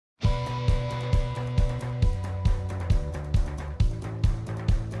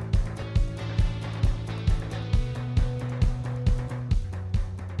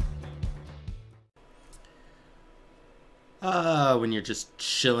When you're just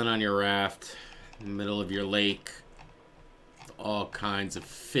chilling on your raft in the middle of your lake, with all kinds of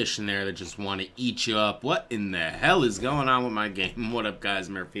fish in there that just want to eat you up. What in the hell is going on with my game? What up, guys?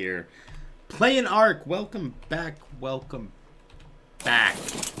 Murph here, playing ARK. Welcome back. Welcome back.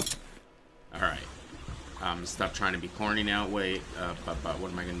 All right. Stop trying to be corny now. Wait,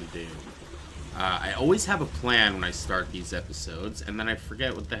 what am I gonna do? I always have a plan when I start these episodes, and then I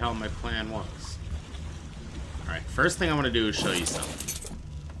forget what the hell my plan was. Alright, first thing I want to do is show you something.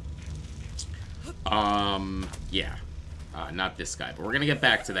 Yeah. Not this guy, but we're gonna get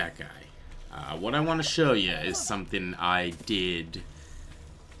back to that guy. What I want to show you is something I did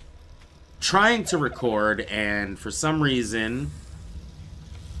trying to record, and for some reason,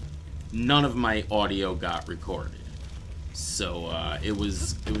 none of my audio got recorded. So, it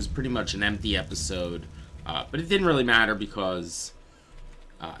was pretty much an empty episode, but it didn't really matter because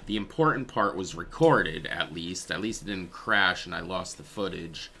the important part was recorded, at least. At least it didn't crash and I lost the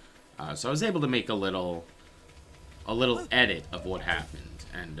footage. So I was able to make a little edit of what happened.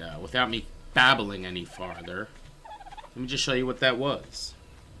 And without me babbling any farther, let me just show you what that was.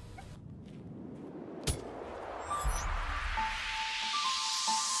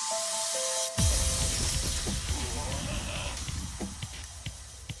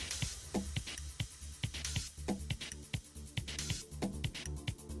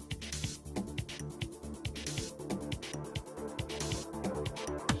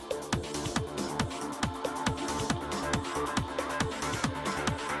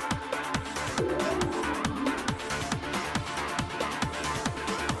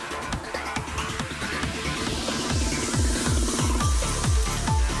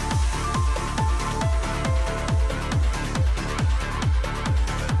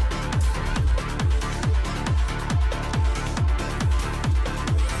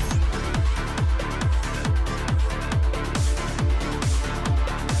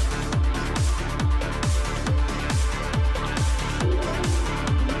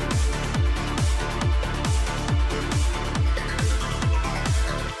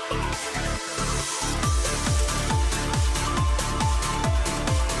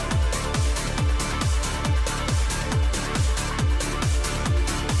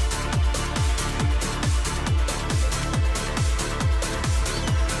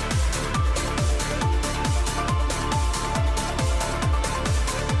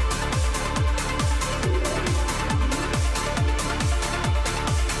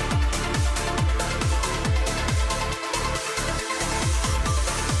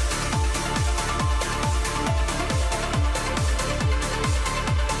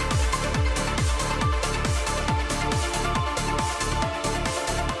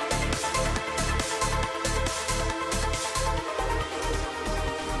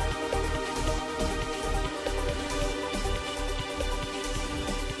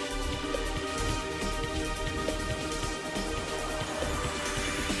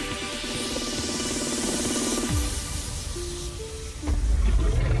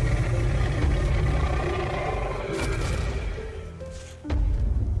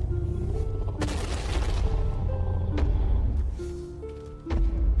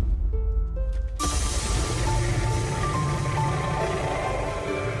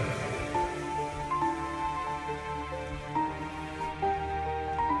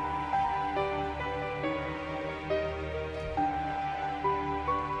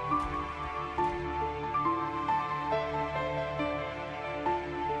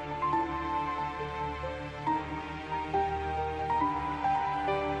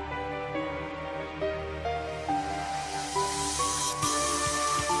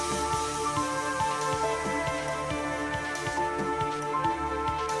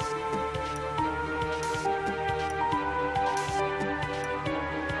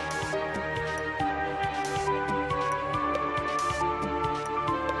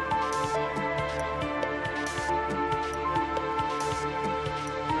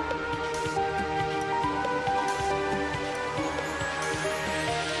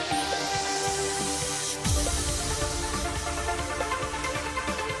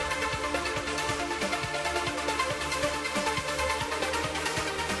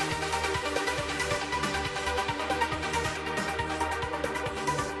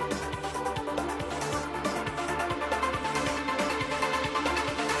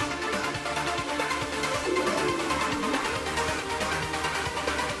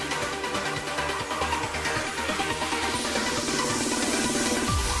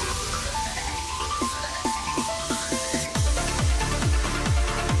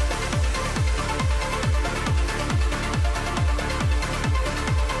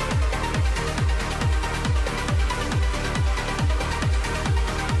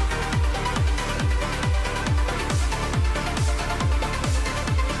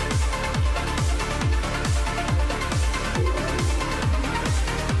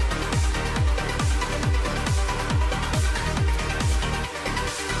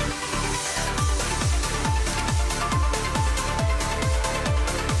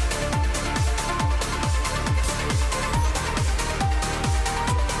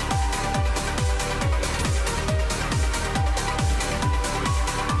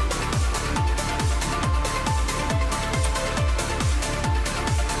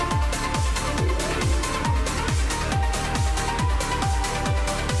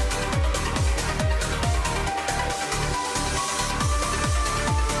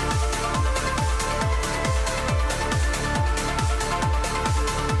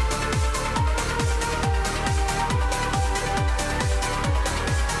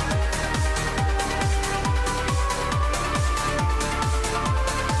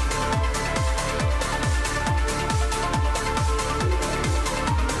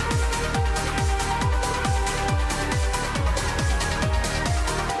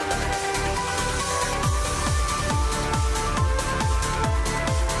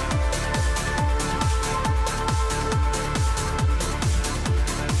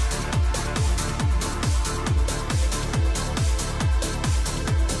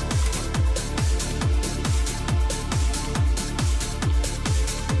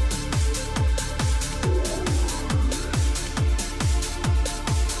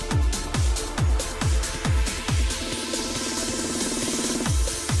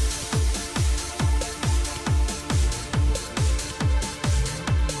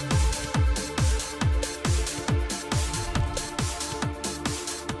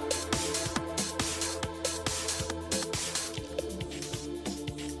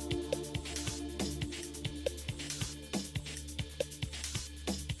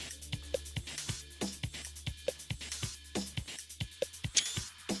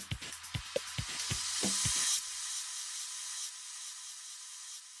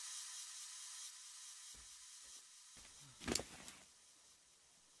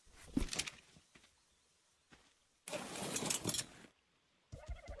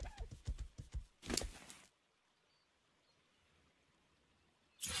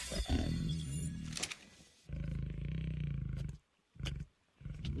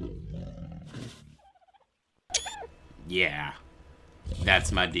 Yeah.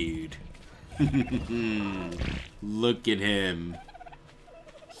 That's my dude. Look at him.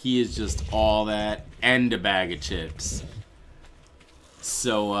 He is just all that and a bag of chips.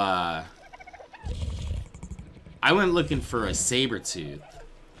 So, I went looking for a saber-tooth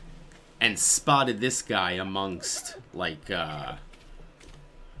and spotted this guy amongst, like, I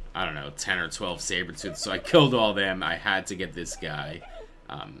don't know, 10 or 12 saber-tooths. So I killed all them. I had to get this guy.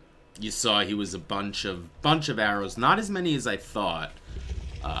 You saw he was a bunch of arrows. Not as many as I thought,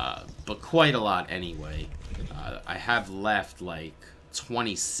 but quite a lot anyway. I have left, like,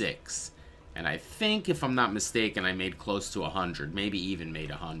 26. And I think, if I'm not mistaken, I made close to 100. Maybe even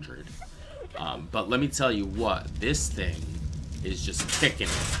made 100. But let me tell you what. This thing is just kicking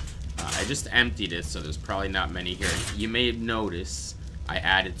it. I just emptied it, so there's probably not many here. You may notice I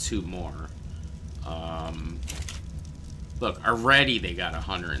added 2 more. Look, already they got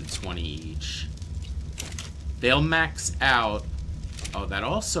 120 each. They'll max out... Oh, that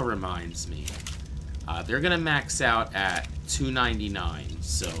also reminds me. They're going to max out at 299,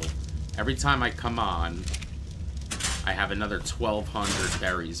 so every time I come on, I have another 1,200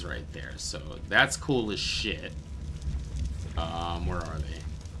 berries right there, so that's cool as shit. Where are they?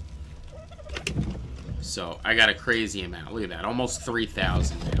 So, I got a crazy amount. Look at that, almost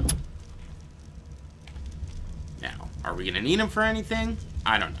 3,000 now. Now, are we going to need them for anything?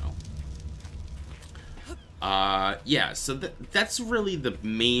 I don't know. Yeah, so that's really the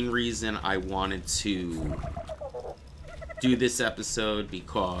main reason I wanted to do this episode,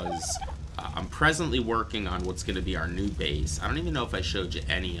 because I'm presently working on what's going to be our new base. I don't even know if I showed you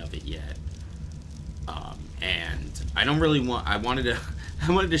any of it yet. And I don't really want... I wanted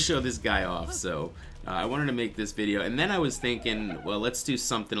to show this guy off, so I wanted to make this video. And then I was thinking, well, let's do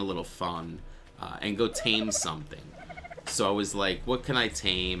something a little fun and go tame something. So I was like, what can I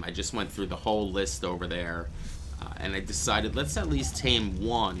tame? I just went through the whole list over there. And I decided, let's at least tame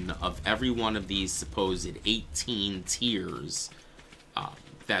one of every one of these supposed 18 tiers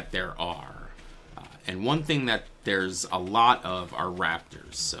that there are. And one thing that there's a lot of are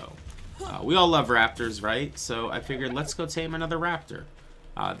raptors. So we all love raptors, right? So I figured, let's go tame another raptor.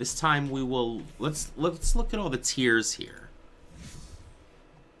 This time we will... Let's look at all the tiers here.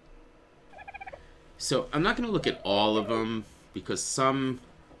 So I'm not going to look at all of them, because some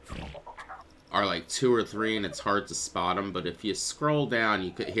are like 2 or 3 and it's hard to spot them. But if you scroll down, you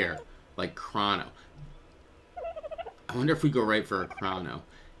could hear, like, Chrono. I wonder if we go right for a Chrono.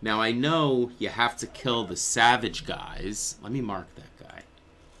 Now, I know you have to kill the savage guys. Let me mark that guy.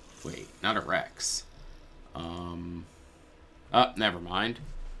 Wait, not a Rex. Oh, never mind.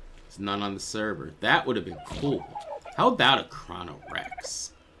 There's none on the server. That would have been cool. How about a Chrono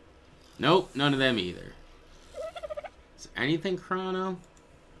Rex? Nope, none of them either. Is there anything Chrono?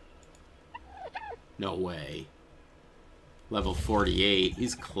 No way. Level 48.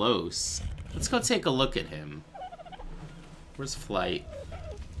 He's close. Let's go take a look at him. Where's Flight?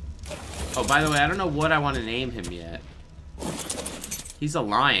 Oh, by the way, I don't know what I want to name him yet. He's a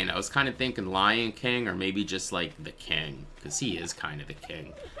lion. I was kind of thinking Lion King, or maybe just like the king, because he is kind of the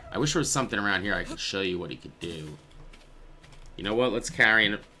king. I wish there was something around here I could show you what he could do. You know what? Let's carry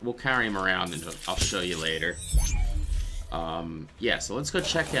him. We'll carry him around, and I'll show you later. Yeah, so let's go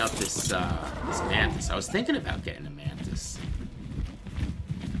check out this this mantis. I was thinking about getting a mantis.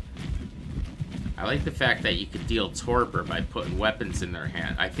 I like the fact that you could deal torpor by putting weapons in their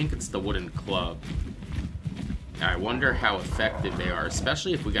hand. I think it's the wooden club. I wonder how effective they are,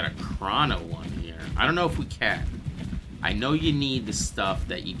 especially if we got a Chrono one here. I don't know if we can. I know you need the stuff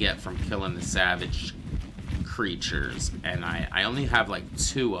that you get from killing the savage creatures, and I only have like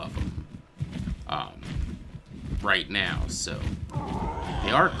 2 of them right now, so they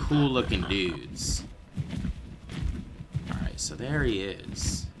are cool looking dudes. Alright, so there he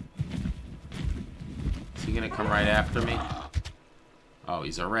is. Is he gonna come right after me? Oh,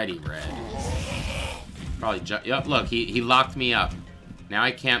 he's already red. Probably yep, look, he locked me up. Now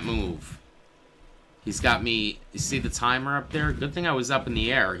I can't move. He's got me... You see the timer up there? Good thing I was up in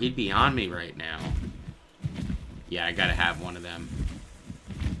the air. He'd be on me right now. Yeah, I gotta have one of them.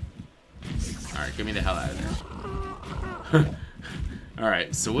 Alright, get me the hell out of there.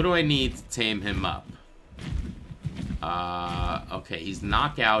 Alright, so what do I need to tame him up? Okay, he's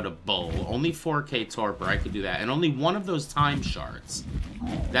knock out a bull. Only 4K torpor, I could do that. And only one of those time shards.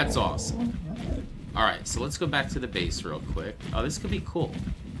 That's awesome. Alright, so let's go back to the base real quick. Oh, this could be cool.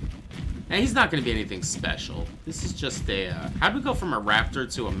 Now, he's not going to be anything special. This is just a... how'd we go from a raptor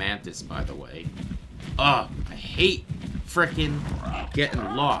to a mantis, by the way? Ugh, I hate frickin' getting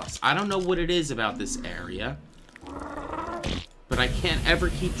lost. I don't know what it is about this area, but I can't ever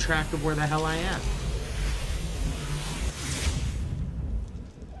keep track of where the hell I am.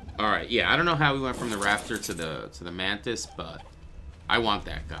 Alright, yeah, I don't know how we went from the raptor to the mantis, but I want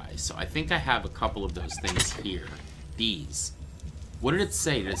that guy. So I think I have a couple of those things here. These. What did it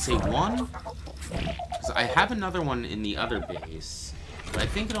say? Did it say one? Because I have another one in the other base, but I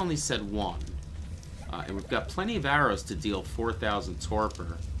think it only said one. And we've got plenty of arrows to deal 4,000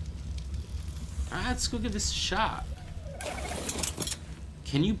 torpor. Alright, let's go give this a shot.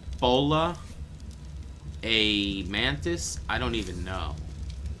 Can you bola a mantis? I don't even know.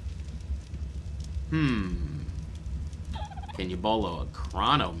 Can you bolo a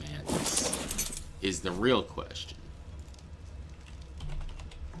chrono mantis? Is the real question.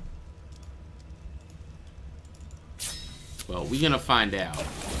 Well, we're gonna find out.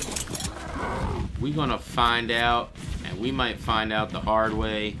 We're gonna find out, and we might find out the hard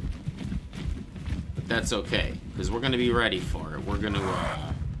way. But that's okay, because we're gonna be ready for it. We're gonna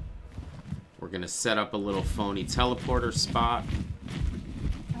set up a little phony teleporter spot.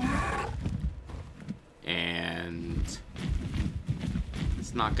 And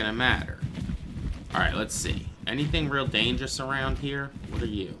it's not gonna matter. Alright, let's see. Anything real dangerous around here? What are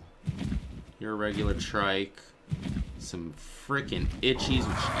you? You're a regular trike. Some freaking itchies,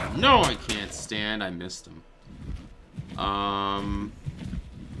 which I know I can't stand. I missed them.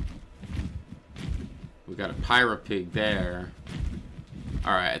 We got a pyropig there.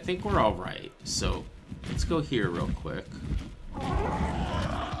 Alright, I think we're alright. So, let's go here real quick.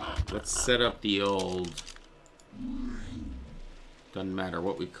 Let's set up the old... Doesn't matter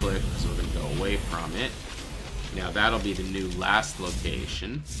what we click, so we're going to go away from it. Now, that'll be the new last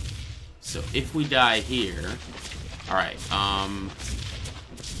location. So, if we die here... Alright,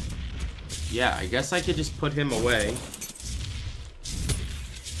 yeah, I guess I could just put him away.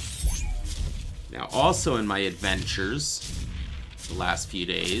 Now, also in my adventures, the last few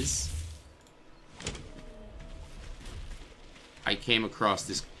days, I came across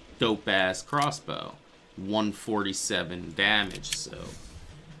this dope-ass crossbow. 147 damage, so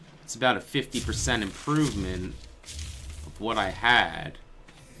it's about a 50% improvement of what I had.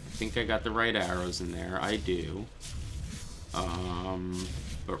 I think I got the right arrows in there. I do.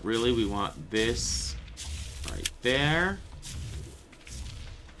 But really we want this right there.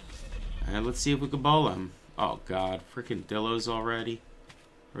 And let's see if we can bowl him. Oh god, freaking Dillos already.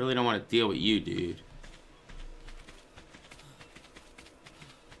 I really don't want to deal with you, dude.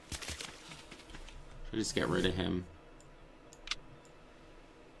 Should just get rid of him.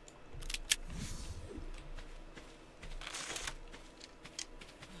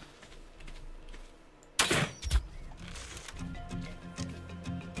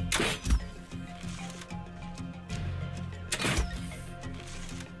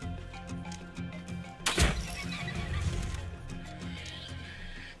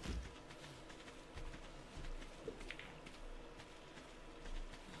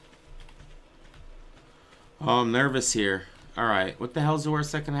 Oh, I'm nervous here. Alright, what the hell's the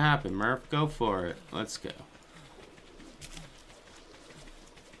worst that can happen? Murph, go for it. Let's go.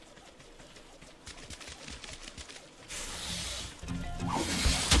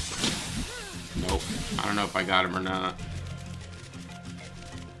 Nope. I don't know if I got him or not.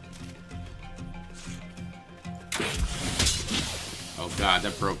 Oh god,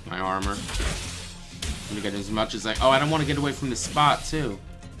 that broke my armor. I'm gonna get as much as I... Oh, I don't want to get away from this spot, too.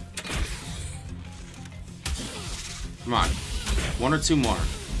 Come on. One or two more.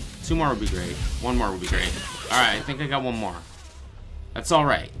 Two more would be great. One more would be great. Alright, I think I got one more. That's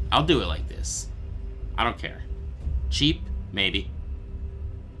alright. I'll do it like this. I don't care. Cheap? Maybe.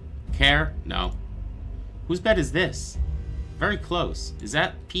 Care? No. Whose bed is this? Very close. Is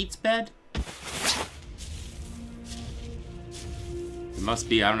that Pete's bed? It must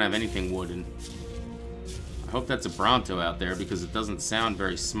be. I don't have anything wooden. I hope that's a Bronto out there because it doesn't sound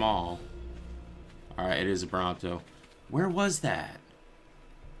very small. Alright, it is a Bronto. Where was that?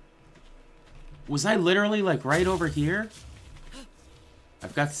 Was I literally, like, right over here?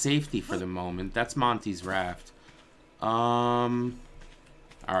 I've got safety for the moment. That's Monty's raft. Alright,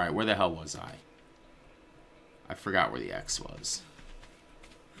 where the hell was I? I forgot where the X was.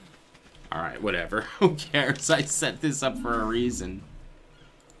 Alright, whatever. Who cares? I set this up for a reason.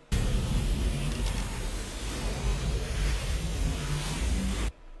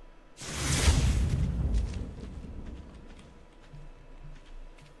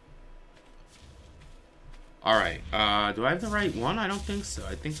 Alright, do I have the right one? I don't think so.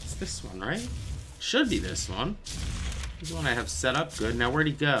 I think it's this one, right? Should be this one. This is the one I have set up good. Now, where'd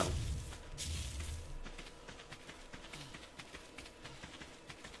he go?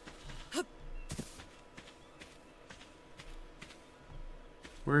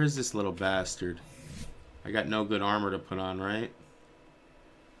 Where is this little bastard? I got no good armor to put on, right?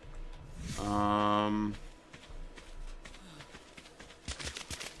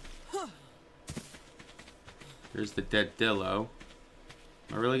 Here's the dead Dillo.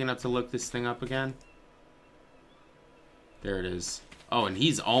 Am I really gonna have to look this thing up again? There it is. Oh, and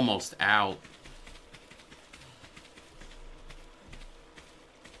he's almost out.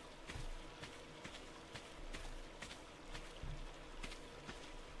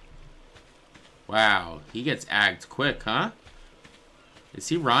 Wow, he gets agged quick, huh? Is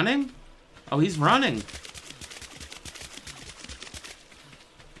he running? Oh, he's running.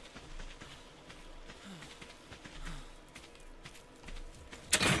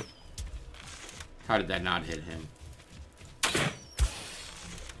 How did that not hit him?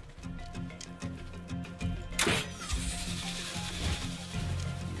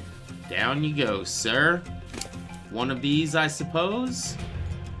 Down you go, sir. One of these, I suppose?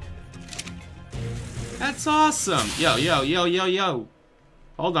 That's awesome. Yo, yo, yo, yo, yo.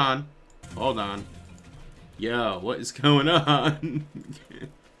 Hold on. Hold on. Yo, what is going on?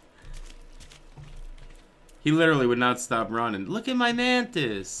 He literally would not stop running. Look at my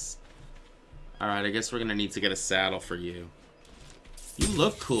mantis. Alright, I guess we're gonna need to get a saddle for you. You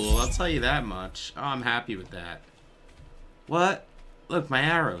look cool, I'll tell you that much. Oh, I'm happy with that. What? Look, my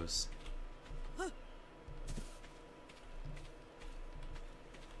arrows.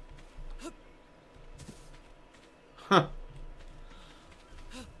 Huh.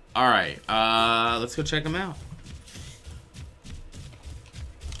 Alright, let's go check them out.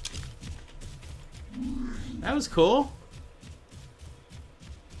 That was cool.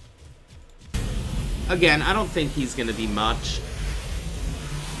 Again, I don't think he's gonna be much.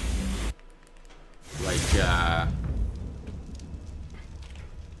 Like,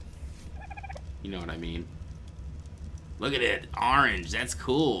 you know what I mean. Look at it, orange, that's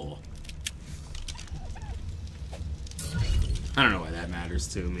cool. I don't know why that matters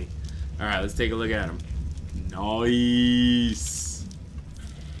to me. Alright, let's take a look at him. Nice.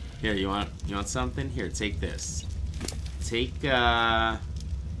 Here, you want something? Here, take this. Take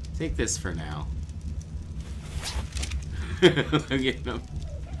this for now. Look at him.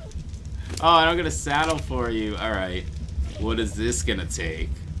 Oh, I don't get a saddle for you. Alright. What is this gonna take?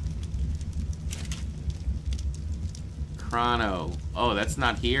 Chrono. Oh, that's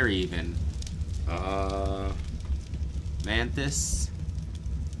not here even. Mantis?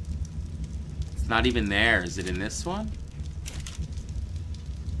 It's not even there. Is it in this one?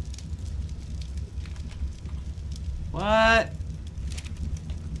 What?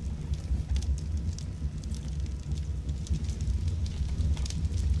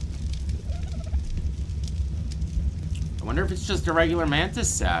 I wonder if it's just a regular mantis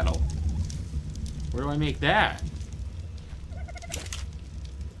saddle. Where do I make that?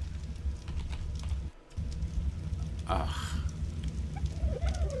 Ugh.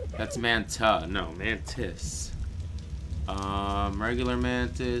 That's manta. No, mantis. Regular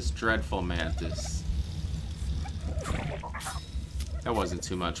mantis, dreadful mantis. That wasn't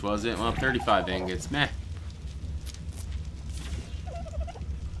too much, was it? Well, 35 ingots. Meh.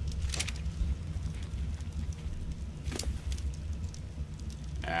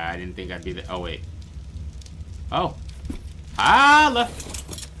 I didn't think I'd be the... Oh, wait. Oh. Holla!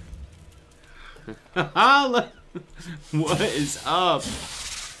 Holla! What is up?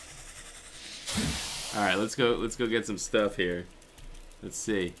 Alright, let's go get some stuff here. Let's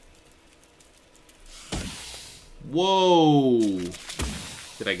see. Whoa!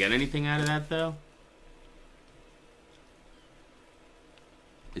 Did I get anything out of that, though?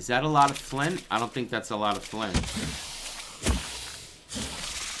 Is that a lot of flint? I don't think that's a lot of flint.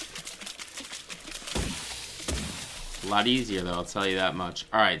 A lot easier, though, I'll tell you that much.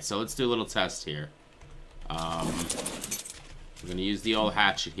 Alright, so let's do a little test here. We're going to use the old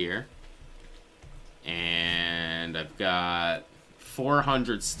hatchet here. And I've got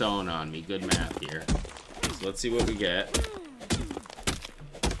 400 stone on me. Good math here. So let's see what we get.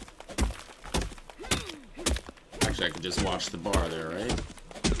 Actually, I could just wash the bar there, right?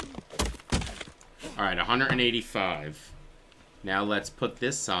 Alright, 185. Now let's put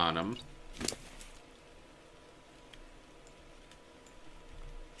this on them.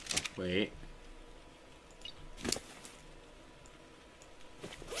 Wait.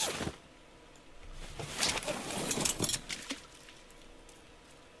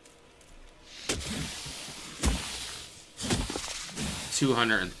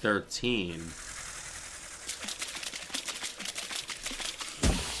 $213.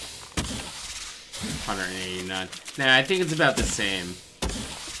 $189. Nah, I think it's about the same.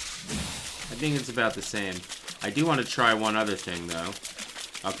 I think it's about the same. I do want to try one other thing, though.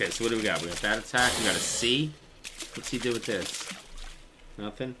 Okay, so what do we got? We got that attack. We got a C. What's he do with this?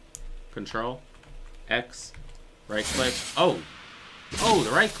 Nothing? Control. X. Right click. Oh! Oh,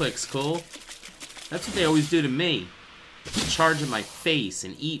 the right click's cool. That's what they always do to me. Charge at my face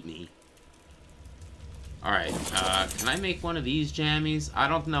and eat me. Alright, can I make one of these jammies? I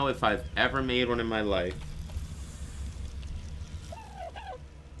don't know if I've ever made one in my life.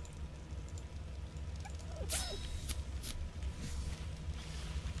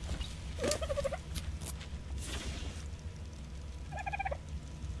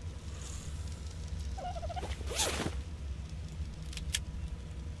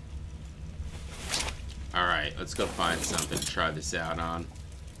 Alright, let's go find something to try this out on.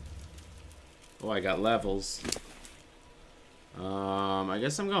 Oh, I got levels. I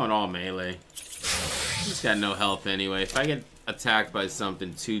guess I'm going all melee. He's got no health anyway. If I get attacked by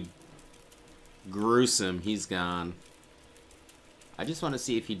something too gruesome, he's gone. I just want to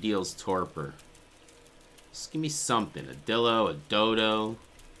see if he deals torpor. Just give me something. A Dillo, a Dodo.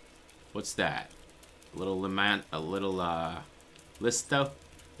 What's that? A little Listo?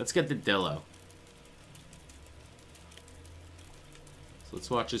 Let's get the Dillo. So let's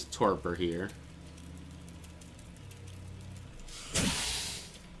watch his torpor here.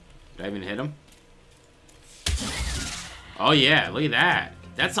 Did I even hit him? Oh yeah, look at that.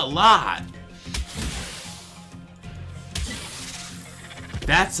 That's a lot.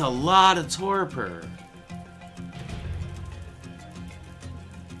 That's a lot of torpor.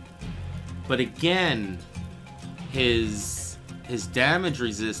 But again, his damage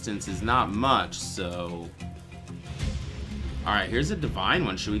resistance is not much, so... Alright, here's a divine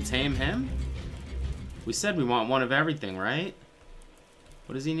one. Should we tame him? We said we want one of everything, right?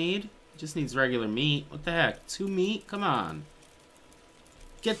 What does he need? He just needs regular meat. What the heck? 2 meat? Come on.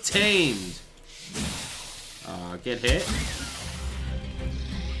 Get tamed. Get hit.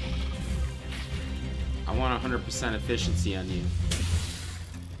 I want 100% efficiency on you.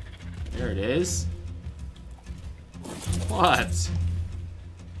 There it is. What?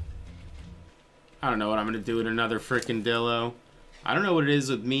 I don't know what I'm gonna do with another frickin' Dillo. I don't know what it is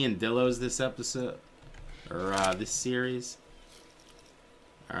with me and Dillos this episode. Or, this series.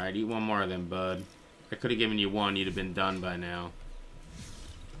 Alright, eat one more of them, bud. I could have given you one, you'd have been done by now.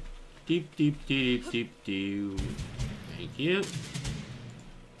 Deep, deep, deep, deep, deep. Thank you.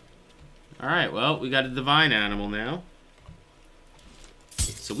 Alright, well, we got a divine animal now.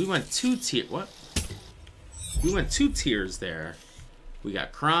 So we went 2 tier. What? We went 2 tiers there. We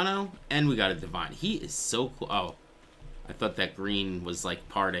got Chrono, and we got a divine. He is so cool. Oh, I thought that green was like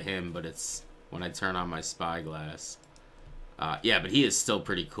part of him, but it's when I turn on my spyglass. Yeah, but he is still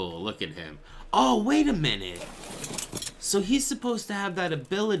pretty cool. Look at him. Oh, wait a minute. So he's supposed to have that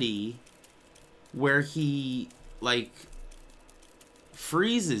ability where he, like,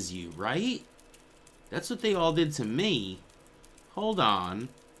 freezes you, right? That's what they all did to me. Hold on.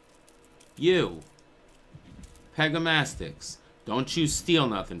 You. Pegamastics. Don't you steal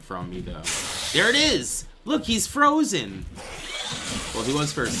nothing from me, though. There it is! Look, he's frozen! Well, he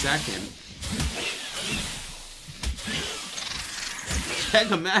was for a second.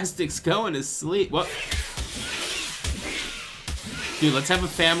 Pegamastic's going to sleep. What? Dude, let's have a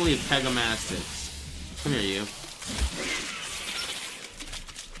family of Pegamastics. Come here, you.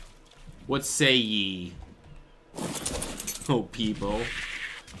 What say ye? Oh, people.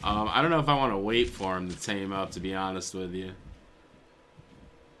 I don't know if I want to wait for him to tame up, to be honest with you.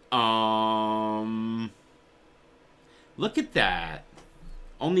 Look at that.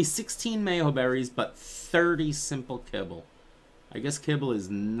 Only 16 Mayo berries, but 30 simple kibble. I guess kibble is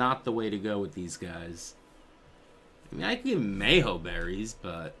not the way to go with these guys. I mean, I could give Mayo berries,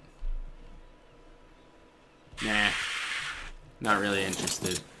 but... Nah. Not really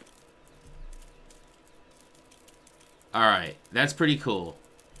interested. Alright, that's pretty cool.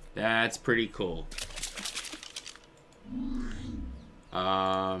 That's pretty cool. Yeah.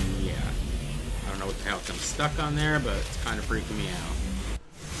 I don't know what the hell I'm stuck on there, but it's kind of freaking me out.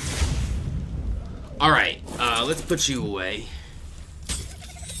 Alright, let's put you away.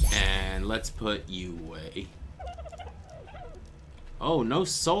 And let's put you away. Oh, no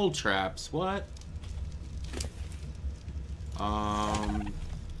soul traps. What? I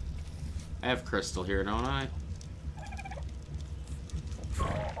have crystal here, don't I?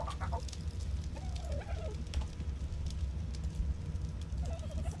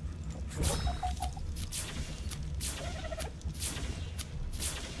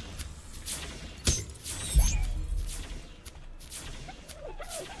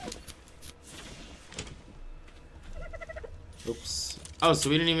 Oops. Oh, so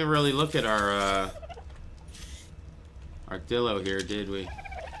we didn't even really look at our Dillo here, did we?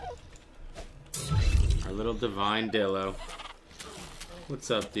 Our little divine Dillo. What's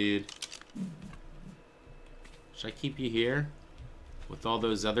up, dude? Should I keep you here? With all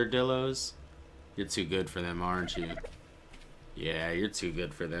those other dillos? You're too good for them, aren't you? Yeah, you're too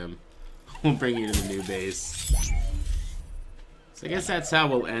good for them. We'll bring you to the new base. So I guess that's how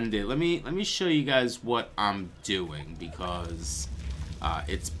we'll end it. Let me show you guys what I'm doing, because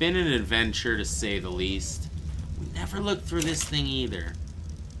it's been an adventure to say the least. We never looked through this thing either.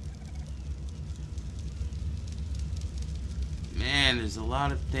 Man, there's a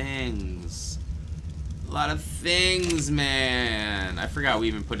lot of things. A lot of things, man. I forgot we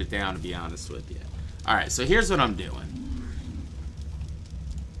even put it down, to be honest with you. Alright, so here's what I'm doing.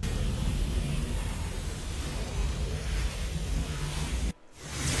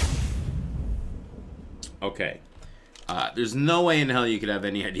 Okay. There's no way in hell you could have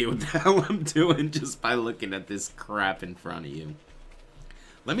any idea what the hell I'm doing just by looking at this crap in front of you.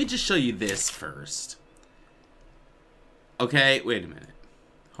 Let me just show you this first. Okay, wait a minute.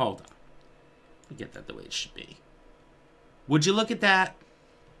 Hold on. Let me get that the way it should be. Would you look at that?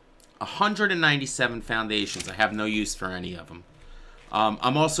 197 foundations. I have no use for any of them.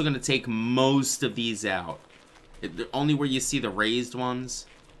 I'm also going to take most of these out. Only where you see the raised ones,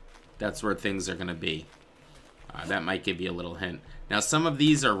 that's where things are going to be. That might give you a little hint. Now, some of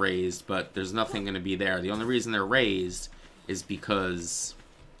these are raised, but there's nothing going to be there. The only reason they're raised is because...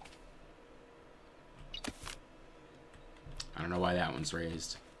 I don't know why that one's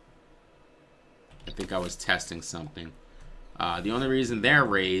raised. I think I was testing something. The only reason they're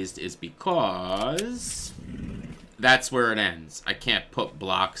raised is because that's where it ends. I can't put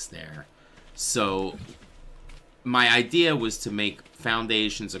blocks there. So my idea was to make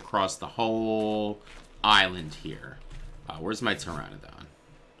foundations across the whole island here. Where's my pteranodon?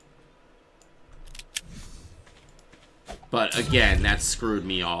 But again, that screwed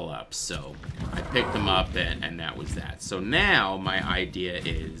me all up. So I picked them up and that was that. So now my idea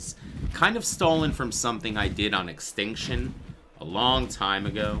is kind of stolen from something I did on Extinction a long time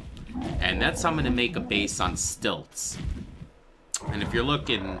ago. And that's I'm going to make a base on stilts. And if you're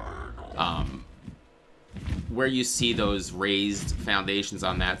looking where you see those raised foundations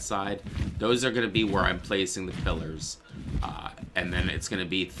on that side, those are going to be where I'm placing the pillars. And then it's going to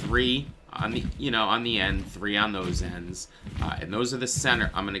be 3 on the, on the end, 3 on those ends. And those are the center.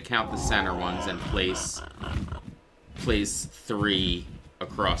 I'm going to count the center ones and place 3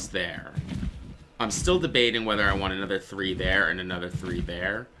 across there. I'm still debating whether I want another 3 there and another 3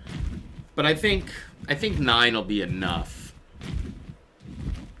 there. But I think 9 will be enough.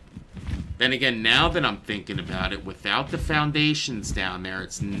 Then again, now that I'm thinking about it, without the foundations down there,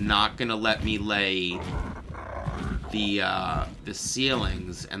 it's not going to let me lay the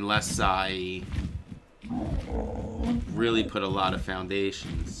ceilings unless I really put a lot of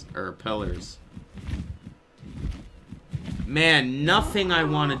foundations or pillars. Man, nothing I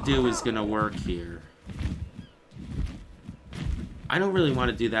want to do is going to work here. I don't really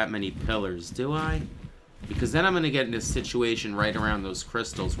want to do that many pillars, do I? Because then I'm going to get in a situation right around those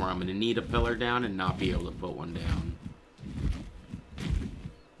crystals where I'm going to need a pillar down and not be able to put one down.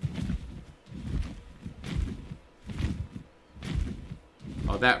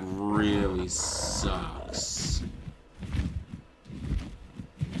 Oh, that really sucks.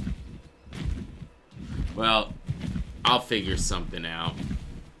 Well, I'll figure something out.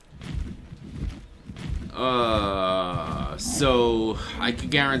 So I can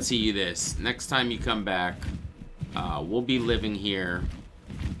guarantee you this. Next time you come back, we'll be living here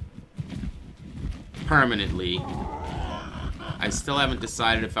permanently. I still haven't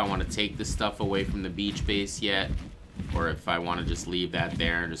decided if I want to take the stuff away from the beach base yet, or if I want to just leave that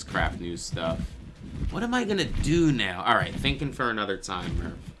there and just craft new stuff. What am I going to do now? Alright, thinking for another time,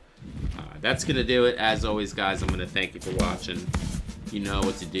 Murph. That's going to do it. As always, guys, I'm going to thank you for watching. You know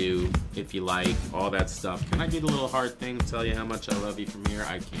what to do if you like, all that stuff. Can I do the little heart thing to tell you how much I love you from here?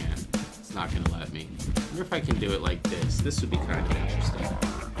 I can't. It's not going to let me. I wonder if I can do it like this. This would be kind of interesting.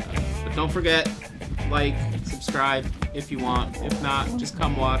 But don't forget, like, subscribe if you want. If not, just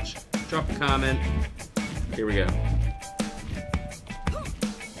come watch. Drop a comment. Here we go.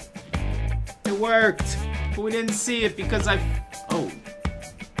 It worked! But we didn't see it because oh.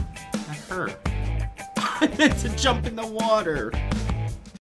 That hurt. I meant to jump in the water.